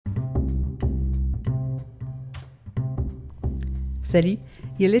Salut,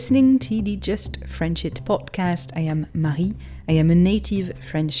 you're listening to the Just French It podcast. I am Marie, I am a native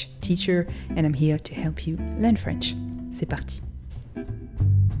French teacher and I'm here to help you learn French. C'est parti.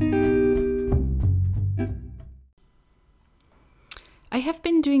 I have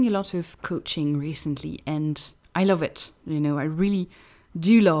been doing a lot of coaching recently and I love it. I really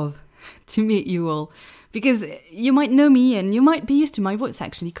do love to meet you all because you might know me and you might be used to my voice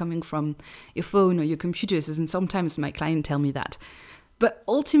actually coming from your phone or your computers, and sometimes my clients tell me that. But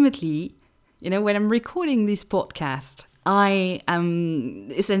ultimately, when I'm recording this podcast, I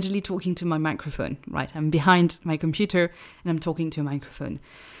am essentially talking to my microphone, right? I'm behind my computer and I'm talking to a microphone.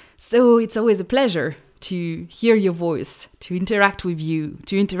 So it's always a pleasure to hear your voice, to interact with you,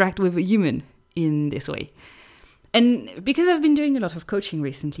 to interact with a human in this way. And because I've been doing a lot of coaching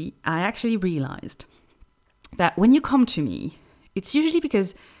recently, I actually realized that when you come to me, it's usually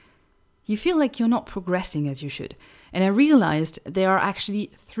because you feel like you're not progressing as you should. And I realized there are actually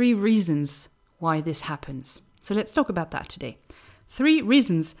 3 reasons why this happens. So let's talk about that today. 3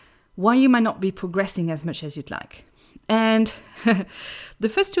 reasons why you might not be progressing as much as you'd like. And the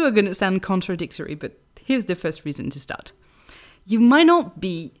first 2 are going to sound contradictory, but here's the first reason to start. You might not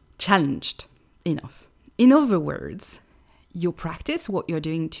be challenged enough. In other words, your practice, what you're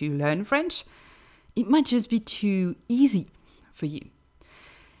doing to learn French, it might just be too easy for you.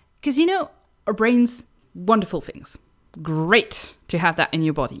 Because our brains, wonderful things. Great to have that in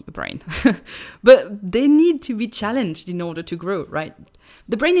your body, your brain. But they need to be challenged in order to grow, right?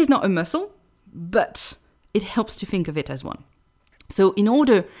 The brain is not a muscle, but it helps to think of it as one. So in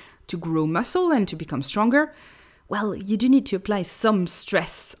order to grow muscle and to become stronger, well, you do need to apply some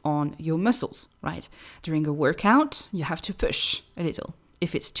stress on your muscles, right? During a workout, you have to push a little.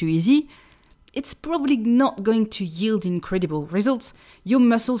 If it's too easy, it's probably not going to yield incredible results. Your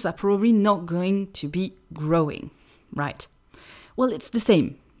muscles are probably not going to be growing, right? Well, it's the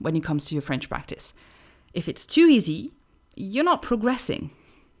same when it comes to your French practice. If it's too easy, you're not progressing.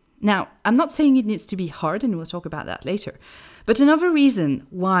 Now, I'm not saying it needs to be hard, and we'll talk about that later. But another reason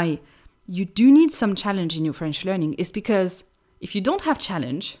why you do need some challenge in your French learning is because if you don't have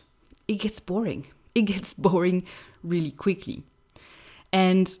challenge, it gets boring. It gets boring really quickly.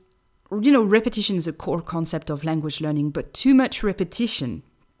 And repetition is a core concept of language learning, but too much repetition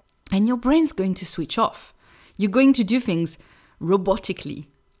and your brain's going to switch off. You're going to do things robotically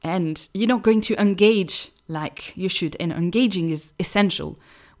and you're not going to engage like you should. And engaging is essential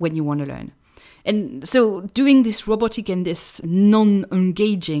when you want to learn. And so doing this robotic and this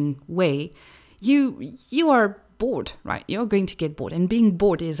non-engaging way, you are bored, right? You're going to get bored. And being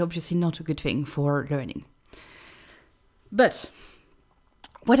bored is obviously not a good thing for learning. But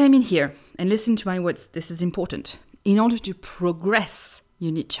what I mean here, and listen to my words, this is important. In order to progress,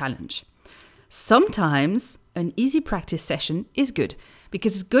 you need challenge. Sometimes an easy practice session is good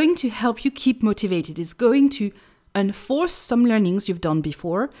because it's going to help you keep motivated. It's going to enforce some learnings you've done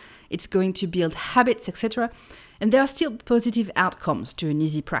before. It's going to build habits, etc. And there are still positive outcomes to an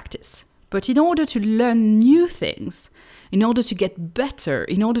easy practice. But in order to learn new things, in order to get better,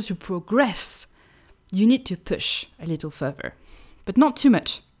 in order to progress, you need to push a little further. But not too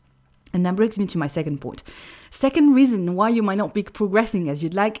much. And that brings me to my second point. Second reason why you might not be progressing as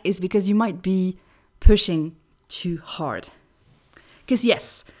you'd like is because you might be pushing too hard. Because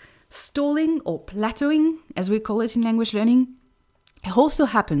yes, stalling or plateauing, as we call it in language learning, it also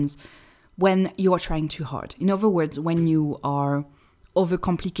happens when you are trying too hard. In other words, when you are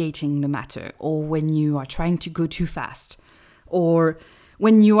overcomplicating the matter, or when you are trying to go too fast, or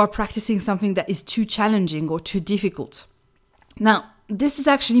when you are practicing something that is too challenging or too difficult. Now, this is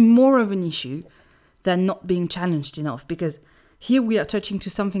actually more of an issue than not being challenged enough, because here we are touching to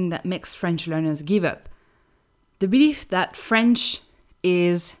something that makes French learners give up. The belief that French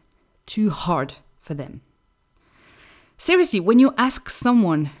is too hard for them. Seriously, when you ask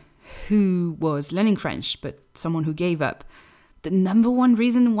someone who was learning French, but someone who gave up, the number one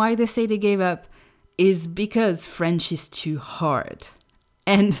reason why they say they gave up is because French is too hard.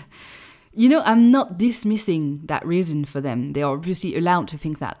 And I'm not dismissing that reason for them. They are obviously allowed to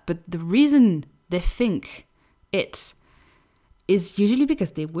think that. But the reason they think it is usually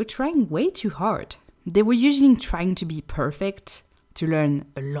because they were trying way too hard. They were usually trying to be perfect, to learn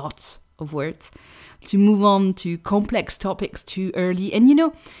a lot of words, to move on to complex topics too early.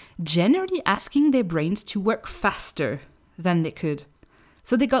 And, generally asking their brains to work faster than they could.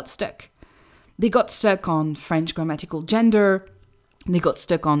 So they got stuck. They got stuck on French grammatical gender. They got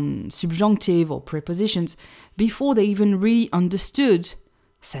stuck on subjunctive or prepositions before they even really understood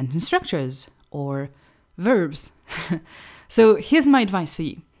sentence structures or verbs. So here's my advice for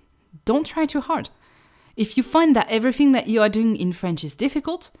you. Don't try too hard. if you find that everything that you are doing in French is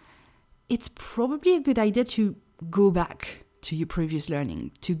difficult, it's probably a good idea to go back to your previous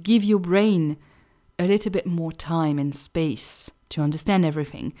learning, to give your brain a little bit more time and space to understand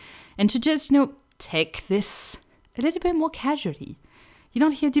everything, and to just, take this a little bit more casually. You're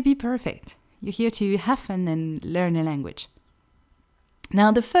not here to be perfect. You're here to have fun and learn a language.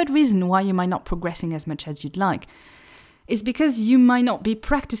 Now, the third reason why you might not progressing as much as you'd like is because you might not be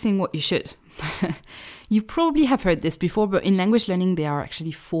practicing what you should. You probably have heard this before, but in language learning, there are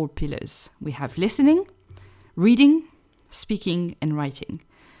actually 4 pillars. We have listening, reading, speaking, and writing.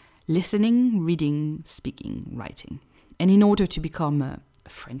 Listening, reading, speaking, writing. And in order to become a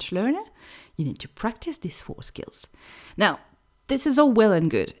French learner, you need to practice these 4 skills. Now, this is all well and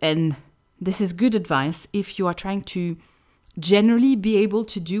good, and this is good advice if you are trying to generally be able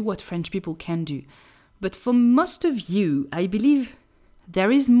to do what French people can do. But for most of you, I believe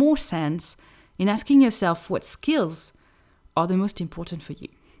there is more sense in asking yourself what skills are the most important for you.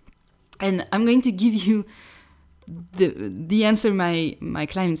 And I'm going to give you the answer my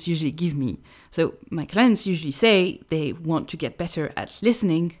clients usually give me. So my clients usually say they want to get better at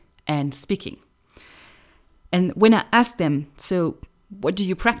listening and speaking. And when I ask them, so what do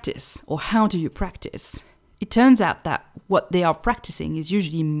you practice or how do you practice? It turns out that what they are practicing is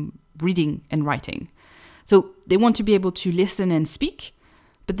usually reading and writing. So they want to be able to listen and speak,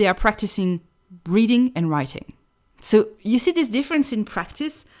 but they are practicing reading and writing. So you see this difference in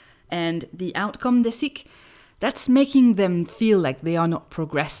practice and the outcome they seek? That's making them feel like they are not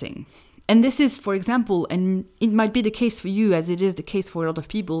progressing. And this is, for example, and it might be the case for you as it is the case for a lot of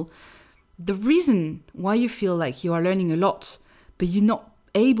people, the reason why you feel like you are learning a lot, but you're not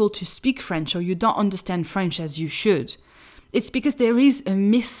able to speak French or you don't understand French as you should, it's because there is a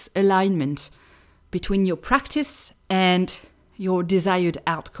misalignment between your practice and your desired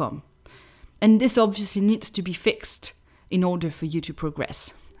outcome. And this obviously needs to be fixed in order for you to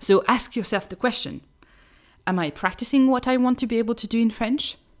progress. So ask yourself the question, am I practicing what I want to be able to do in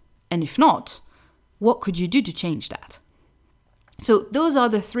French? And if not, what could you do to change that? So those are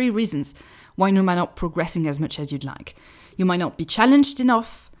the 3 reasons why you might not progressing as much as you'd like. You might not be challenged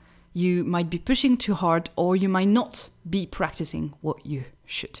enough, you might be pushing too hard, or you might not be practicing what you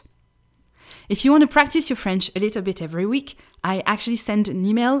should. If you want to practice your French a little bit every week, I actually send an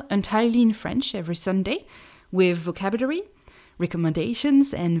email entirely in French every Sunday with vocabulary,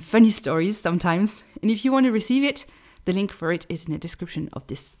 recommendations, and funny stories sometimes. And if you want to receive it, the link for it is in the description of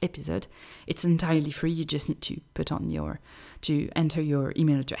this episode. It's entirely free. You just need to enter your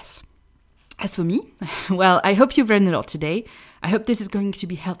email address. As for me, well, I hope you've learned a lot today. I hope this is going to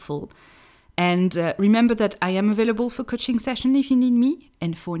be helpful. And remember that I am available for coaching session if you need me.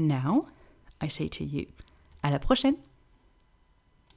 And for now, I say to you, à la prochaine.